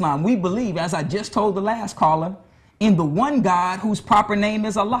Nation of Islam. We believe, as I just told the last caller, in the one God whose proper name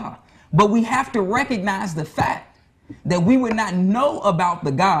is Allah. But we have to recognize the fact that we would not know about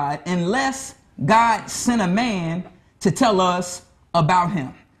the God unless God sent a man to tell us about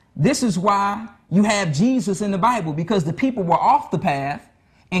him. This is why you have Jesus in the Bible, because the people were off the path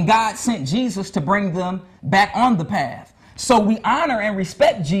and God sent Jesus to bring them back on the path. So we honor and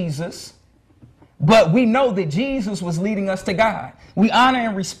respect Jesus, but we know that Jesus was leading us to God. We honor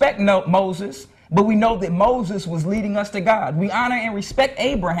and respect Moses, but we know that Moses was leading us to God. We honor and respect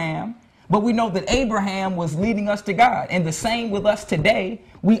Abraham, but we know that Abraham was leading us to God. And the same with us today.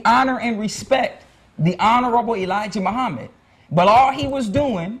 We honor and respect the Honorable Elijah Muhammad, but all he was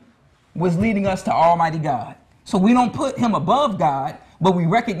doing was leading us to Almighty God. So we don't put him above God, but we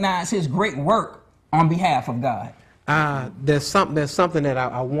recognize his great work on behalf of God. There's something that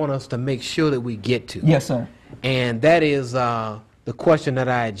I want us to make sure that we get to. Yes, sir. And that is the question that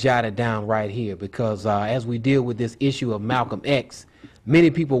I had jotted down right here, because as we deal with this issue of Malcolm X, many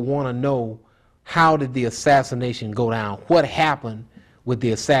people want to know how did the assassination go down? What happened with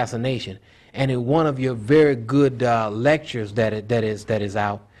the assassination? And in one of your very good lectures that is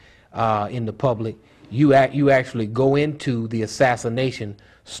out in the public, you actually go into the assassination,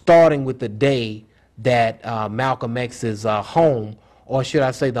 starting with the day that Malcolm X's home, or should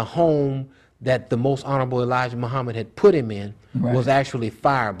I say the home that the Most Honorable Elijah Muhammad had put him in, was actually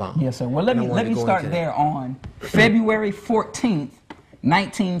firebombed. Yes, sir. Well, let me start there on February 14th,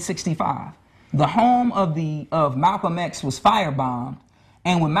 1965. The home of Malcolm X was firebombed,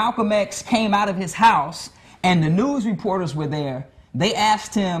 and when Malcolm X came out of his house and the news reporters were there, they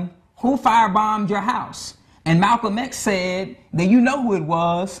asked him, "Who firebombed your house?" And Malcolm X said that you know who it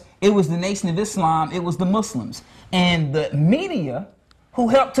was. It was the Nation of Islam. It was the Muslims. And the media, who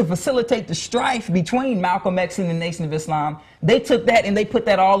helped to facilitate the strife between Malcolm X and the Nation of Islam, they took that and they put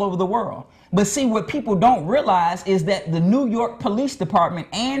that all over the world. But see, what people don't realize is that the New York Police Department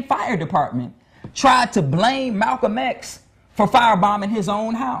and Fire Department tried to blame Malcolm X for firebombing his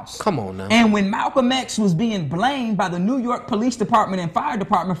own house. Come on now. And when Malcolm X was being blamed by the New York Police Department and Fire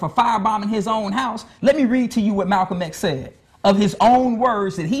Department for firebombing his own house, let me read to you what Malcolm X said, of his own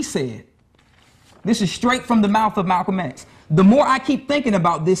words that he said. This is straight from the mouth of Malcolm X. "The more I keep thinking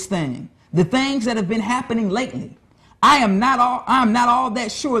about this thing, the things that have been happening lately, I am not all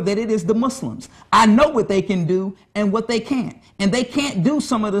that sure that it is the Muslims. I know what they can do and what they can't. And they can't do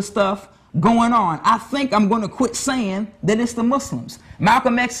some of the stuff going on. I think I'm going to quit saying that it's the Muslims."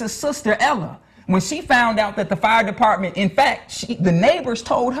 Malcolm X's sister, Ella, when she found out that the fire department, in fact, the neighbors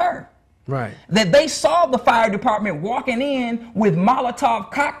told her that they saw the fire department walking in with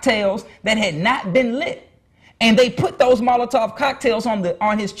Molotov cocktails that had not been lit. And they put those Molotov cocktails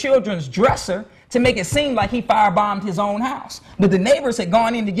on his children's dresser to make it seem like he firebombed his own house. But the neighbors had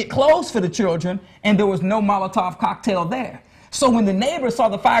gone in to get clothes for the children, and there was no Molotov cocktail there. So when the neighbors saw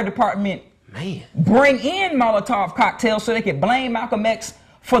the fire department bring in Molotov cocktails so they could blame Malcolm X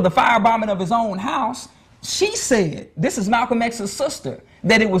for the firebombing of his own house, she said, this is Malcolm X's sister,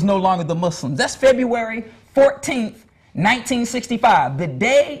 that it was no longer the Muslims. That's February 14th, 1965. The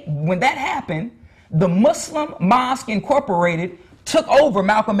day when that happened, the Muslim Mosque Incorporated took over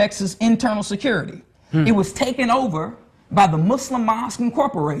Malcolm X's internal security. It was taken over by the Muslim Mosque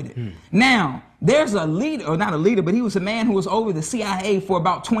Incorporated. Now, there's a leader, or not a leader, but he was a man who was over the CIA for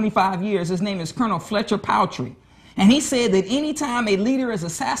about 25 years. His name is Colonel Fletcher Powtry. And he said that anytime a leader is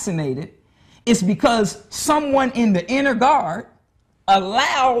assassinated, it's because someone in the inner guard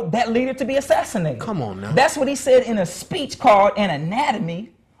allowed that leader to be assassinated. Come on now. That's what he said in a speech called An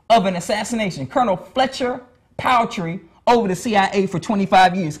Anatomy of an Assassination. Colonel Fletcher Powtry over the CIA for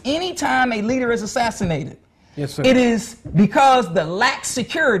 25 years. Anytime a leader is assassinated, it is because the lack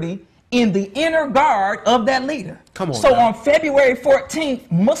security in the inner guard of that leader. So on February 14th,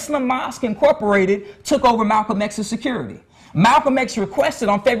 Muslim Mosque Incorporated took over Malcolm X's security. Malcolm X requested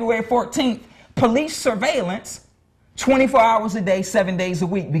on February 14th police surveillance 24 hours a day, 7 days a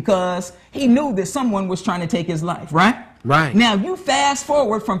week, because he knew that someone was trying to take his life, right? Now, you fast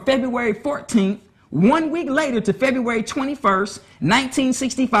forward from February 14th, 1 week later to February 21st,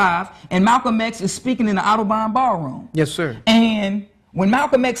 1965, and Malcolm X is speaking in the Audubon Ballroom. And when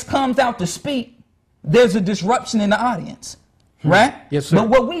Malcolm X comes out to speak, there's a disruption in the audience, right? But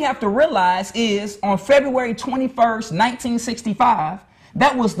what we have to realize is on February 21st, 1965,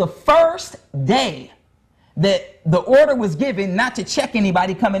 that was the first day that the order was given not to check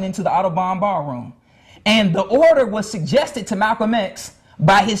anybody coming into the Audubon Ballroom. And the order was suggested to Malcolm X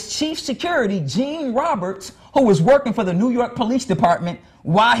by his chief security, Gene Roberts, who was working for the New York Police Department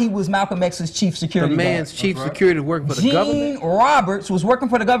while he was Malcolm X's chief security. The man's chief security working for the government? Gene Roberts was working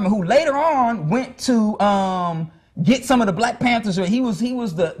for the government, who later on went to get some of the Black Panthers. He was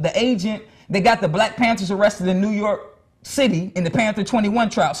the agent that got the Black Panthers arrested in New York City in the Panther 21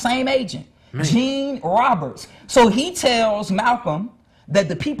 trial. Same agent, Gene Roberts. So he tells Malcolm that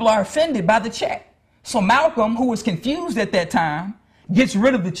the people are offended by the check. So Malcolm, who was confused at that time, gets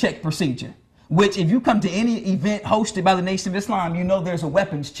rid of the check procedure, which if you come to any event hosted by the Nation of Islam, you know there's a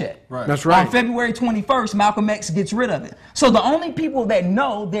weapons check. That's right. On February 21st, Malcolm X gets rid of it. So the only people that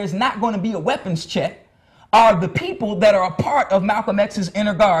know there's not going to be a weapons check are the people that are a part of Malcolm X's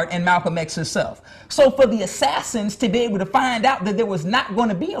inner guard and Malcolm X himself. So for the assassins to be able to find out that there was not going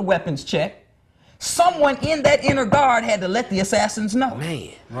to be a weapons check, someone in that inner guard had to let the assassins know.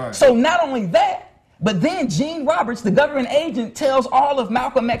 So not only that, but then Gene Roberts, the government agent, tells all of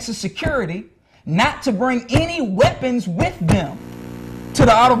Malcolm X's security not to bring any weapons with them to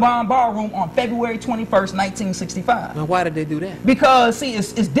the Audubon Ballroom on February 21st, 1965. Now, why did they do that? Because, see,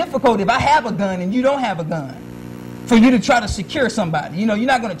 it's difficult if I have a gun and you don't have a gun for you to try to secure somebody. You know, you're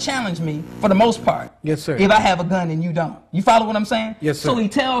not going to challenge me for the most part. Yes, sir. If I have a gun and you don't. You follow what I'm saying? Yes, sir. So he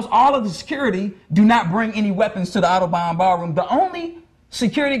tells all of the security, do not bring any weapons to the Audubon ballroom. The only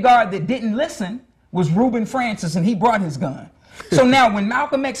security guard that didn't listen was Reuben Francis, and he brought his gun. So now when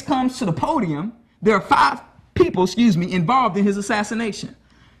Malcolm X comes to the podium, there are 5 people, involved in his assassination.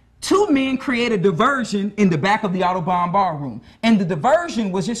 2 men create a diversion in the back of the Audubon ballroom. And the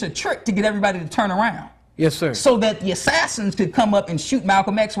diversion was just a trick to get everybody to turn around. Yes, sir. So that the assassins could come up and shoot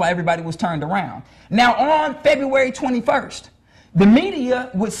Malcolm X while everybody was turned around. Now on February 21st, the media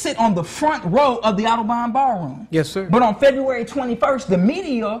would sit on the front row of the Audubon ballroom. Yes, sir. But on February 21st, the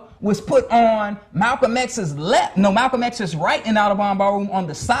media was put on Malcolm X's right in the Audubon ballroom, on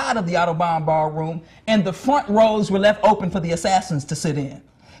the side of the Audubon ballroom, and the front rows were left open for the assassins to sit in.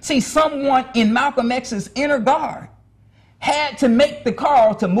 See, someone in Malcolm X's inner guard had to make the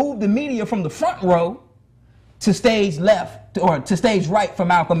call to move the media from the front row to stage left, or to stage right for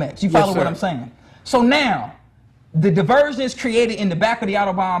Malcolm X. You follow what I'm saying? So now, the diversion is created in the back of the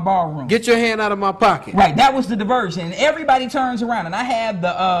Audubon ballroom. Get your hand out of my pocket. Right, that was the diversion. And everybody turns around. And I have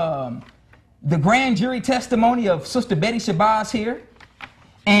the grand jury testimony of Sister Betty Shabazz here.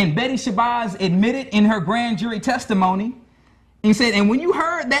 And Betty Shabazz admitted in her grand jury testimony, and said, and when you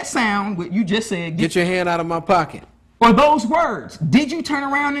heard that sound, what you just said, get your hand out of my pocket. Or those words, did you turn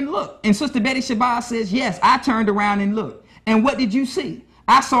around and look? And Sister Betty Shabazz says, yes, I turned around and looked. And what did you see?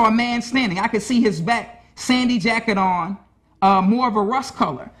 I saw a man standing. I could see his back, sandy jacket on, more of a rust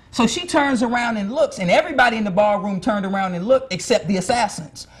color. So she turns around and looks, and everybody in the ballroom turned around and looked except the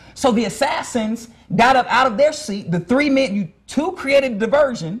assassins. So the assassins got up out of their seat. The 3 men, 2 created a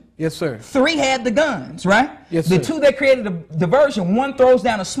diversion. Yes, sir. 3 had the guns, right? Yes, the sir. 2 that created a diversion, 1 throws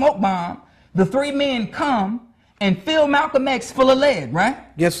down a smoke bomb. The 3 men come and fill Malcolm X full of lead, right?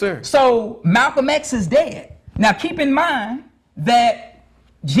 Yes, sir. So Malcolm X is dead. Now keep in mind that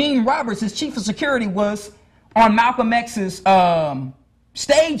Gene Roberts, his chief of security, was on Malcolm X's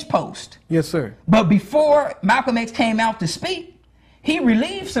stage post. Yes, sir. But before Malcolm X came out to speak, he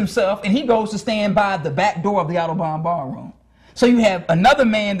relieves himself and he goes to stand by the back door of the Audubon ballroom. So you have another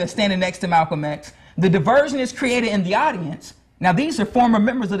man that's standing next to Malcolm X. The diversion is created in the audience. Now these are former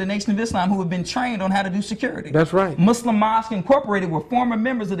members of the Nation of Islam who have been trained on how to do security. That's right. Muslim Mosque Incorporated were former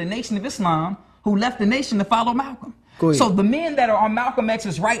members of the Nation of Islam who left the nation to follow Malcolm. So the men that are on Malcolm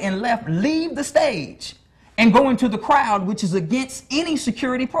X's right and left leave the stage and go into the crowd, which is against any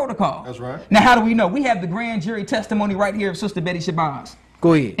security protocol. That's right. Now, how do we know? We have the grand jury testimony right here of Sister Betty Shabazz.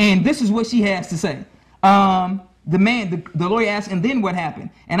 Go ahead. And this is what she has to say. The lawyer asked, and then what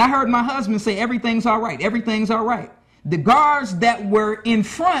happened? And I heard my husband say, everything's all right. Everything's all right. The guards that were in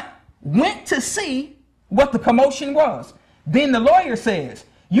front went to see what the commotion was. Then the lawyer says,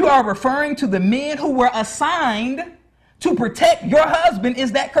 you are referring to the men who were assigned to protect your husband.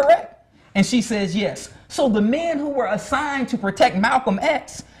 Is that correct? And she says, yes. So the men who were assigned to protect Malcolm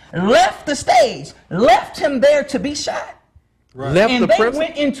X left the stage, left him there to be shot. Right. Left and the they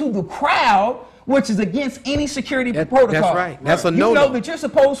went into the crowd, which is against any security protocol. That's right. That's a no-no. You know that you're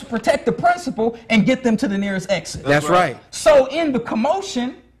supposed to protect the principal and get them to the nearest exit. That's right. So in the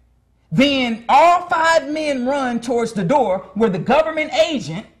commotion, then all 5 men run towards the door where the government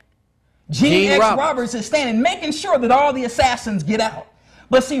agent, Gene X. Roberts, is standing, making sure that all the assassins get out.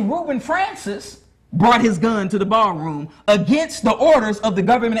 But see, Reuben Francis brought his gun to the ballroom against the orders of the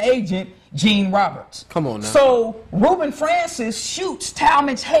government agent, Gene Roberts. Come on now. So Reuben Francis shoots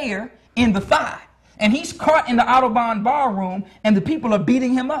Talmadge Hayer in the thigh, and he's caught in the Audubon ballroom, and the people are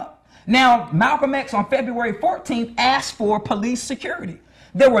beating him up. Now, Malcolm X on February 14th asked for police security.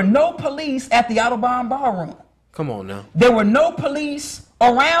 There were no police at the Audubon ballroom. Come on now. There were no police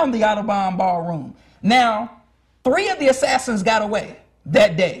around the Audubon ballroom. Now, 3 of the assassins got away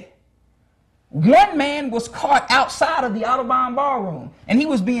that day. 1 man was caught outside of the Audubon ballroom, and he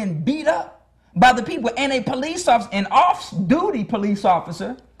was being beat up by the people. And a police officer, an off-duty police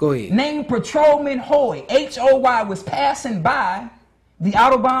officer, named Patrolman Hoy, H-O-Y, was passing by the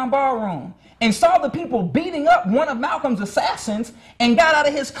Audubon ballroom and saw the people beating up one of Malcolm's assassins and got out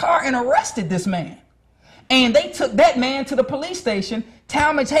of his car and arrested this man. And they took that man to the police station.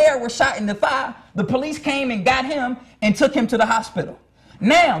 Talmadge Hayer was shot in the thigh. The police came and got him and took him to the hospital.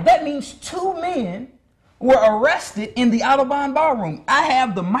 Now, that means 2 men were arrested in the Audubon ballroom. I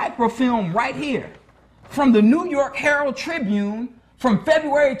have the microfilm right here from the New York Herald Tribune from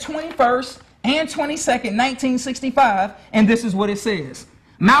February 21st and 22nd, 1965, and this is what it says.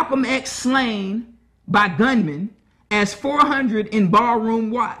 Malcolm X slain by gunmen as 400 in ballroom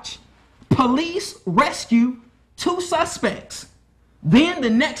watch. Police rescue 2 suspects. Then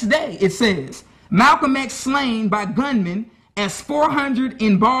the next day, it says, Malcolm X slain by gunmen as 400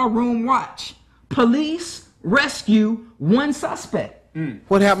 in ballroom watch. Police rescue one suspect.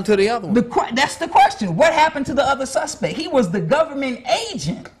 What happened to the other one? That's the question. What happened to the other suspect? He was the government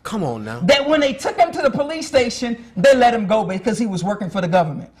agent. Come on now. That when they took him to the police station, they let him go because he was working for the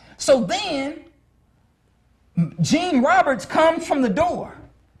government. So then, Gene Roberts comes from the door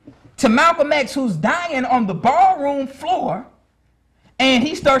to Malcolm X, who's dying on the ballroom floor, and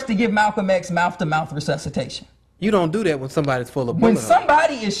he starts to give Malcolm X mouth-to-mouth resuscitation. You don't do that when somebody's full of When bullets.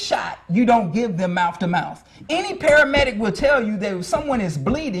 somebody is shot, you don't give them mouth-to-mouth. Any paramedic will tell you that if someone is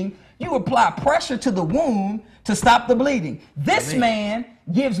bleeding, you apply pressure to the wound to stop the bleeding. This man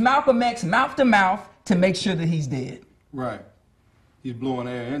gives Malcolm X mouth-to-mouth to make sure that he's dead. Right. He's blowing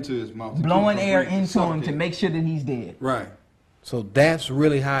air into his mouth. Blowing air into him to make sure that he's dead. Right. So that's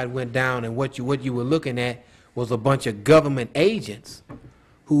really how it went down, and what you were looking at was a bunch of government agents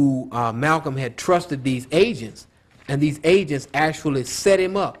who Malcolm had trusted these agents, and these agents actually set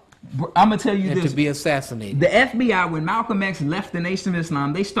him up I'm going to tell you and this. to be assassinated. The FBI, when Malcolm X left the Nation of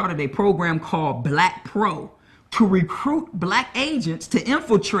Islam, they started a program called Black Pro to recruit black agents to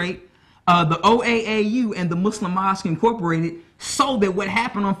infiltrate the OAAU and the Muslim Mosque Incorporated so that what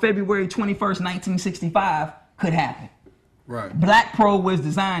happened on February 21st, 1965 could happen. Right. Black Pro was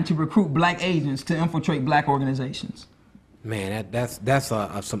designed to recruit black agents to infiltrate black organizations. Man, that's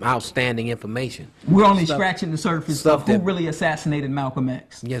some outstanding information. We're only Stuff- scratching the surface stuff of who that- really assassinated Malcolm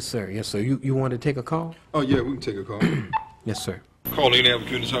X. Yes, sir. Yes, sir. You want to take a call? Oh, yeah, we can take a call. Yes, sir. Calling in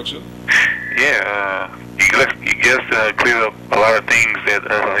Community Talk Show. Yeah, you just cleared up a lot of things that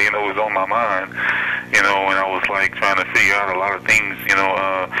was on my mind. When I was like trying to figure out a lot of things,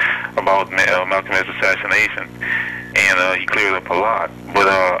 about Malcolm X assassination, and he cleared up a lot. But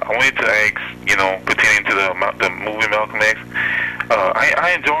I wanted to ask, pertaining to the movie Malcolm X,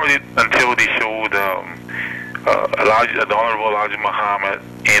 I enjoyed it until they showed the Honorable Elijah Muhammad,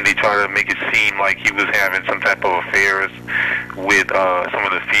 and they tried to make it seem like he was having some type of affairs with some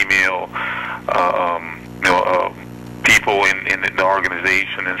of the female, people in the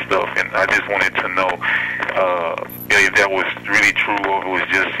organization and stuff. And I just wanted to know if that was really true, or if it was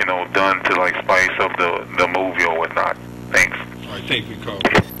just done to like spice up the movie or whatnot. Thanks. All right, thank you, Carl.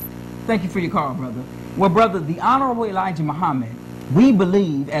 Thank you for your call, brother. Well, brother, the Honorable Elijah Muhammad, we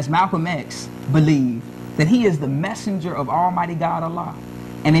believe, as Malcolm X believed, that he is the messenger of Almighty God Allah.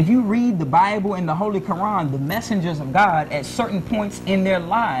 And if you read the Bible and the Holy Quran, the messengers of God at certain points in their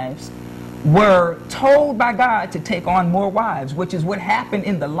lives were told by God to take on more wives, which is what happened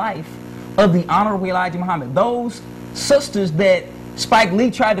in the life of the Honorable Elijah Muhammad. Those sisters that Spike Lee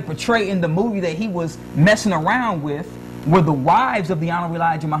tried to portray in the movie that he was messing around with were the wives of the Honorable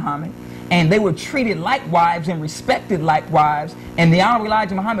Elijah Muhammad, and they were treated like wives and respected like wives, and the Honorable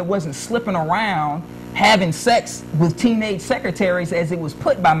Elijah Muhammad wasn't slipping around having sex with teenage secretaries as it was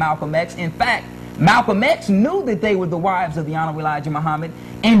put by Malcolm X. In fact, Malcolm X knew that they were the wives of the Honorable Elijah Muhammad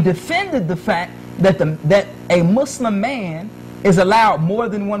and defended the fact that a Muslim man is allowed more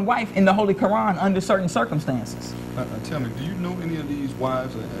than one wife in the Holy Quran under certain circumstances. Tell me, do you know any of these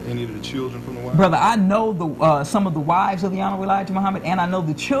wives, or any of the children from the wives? Brother, I know some of the wives of the Honorable Elijah Muhammad, and I know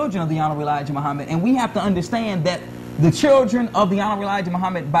the children of the Honorable Elijah Muhammad, and we have to understand that the children of the Honorable Elijah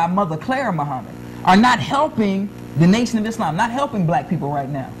Muhammad by Mother Clara Muhammad are not helping the Nation of Islam, not helping black people right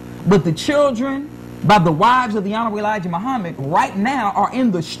now. But the children by the wives of the Honorable Elijah Muhammad right now are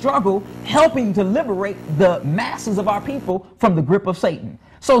in the struggle helping to liberate the masses of our people from the grip of Satan.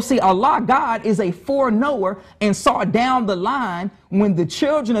 So see, Allah, God, is a foreknower and saw down the line when the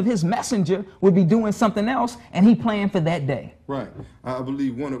children of his messenger would be doing something else, and he planned for that day. Right. I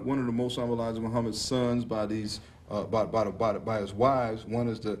believe one of the most Honorable Elijah Muhammad's sons by these by his wives, one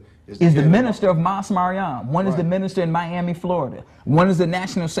is the minister of Mas Mariam. One is the minister in Miami, Florida. One is the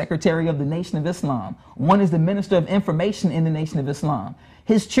national secretary of the Nation of Islam. One is the minister of information in the Nation of Islam.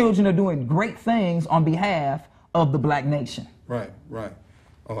 His children are doing great things on behalf of the black nation. Right, right.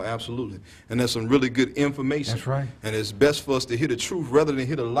 Oh, absolutely. And that's some really good information. That's right. And it's best for us to hear the truth rather than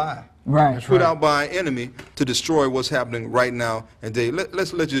hear the lie. Right. That's put out by an enemy to destroy what's happening right now and today.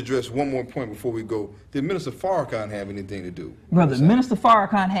 Let's let you address one more point before we go. Did Minister Farrakhan have anything to do? Brother, Minister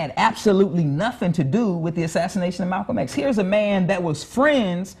Farrakhan had absolutely nothing to do with the assassination of Malcolm X. Here's a man that was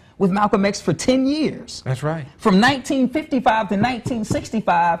friends with Malcolm X for 10 years. That's right. From 1955 to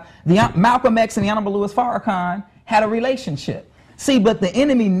 1965, Malcolm X and the Honorable Louis Farrakhan had a relationship. See, but the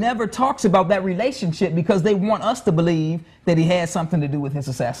enemy never talks about that relationship because they want us to believe that he had something to do with his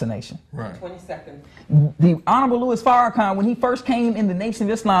assassination. Right. 20 seconds. The Honorable Louis Farrakhan, when he first came in the Nation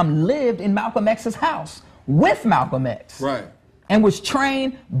of Islam, lived in Malcolm X's house with Malcolm X. Right. and was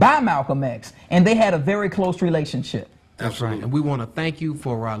trained by Malcolm X, and they had a very close relationship. That's right. And we want to thank you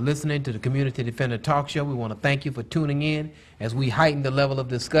for listening to the Community Defender Talk Show. We want to thank you for tuning in as we heighten the level of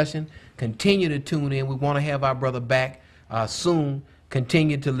discussion. Continue to tune in. We want to have our brother back soon.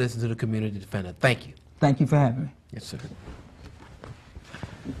 Continue to listen to the Community Defender. Thank you. Thank you for having me. Yes, sir.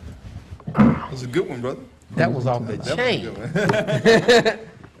 That was a good one, brother. That was off the chain.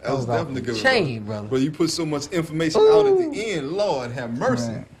 That was definitely a good one. Chain, brother. But you put so much information out at the end. Lord have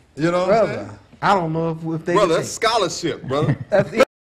mercy. Right. You know what I'm saying? Brother, I don't know if they Brother, that's scholarship, brother.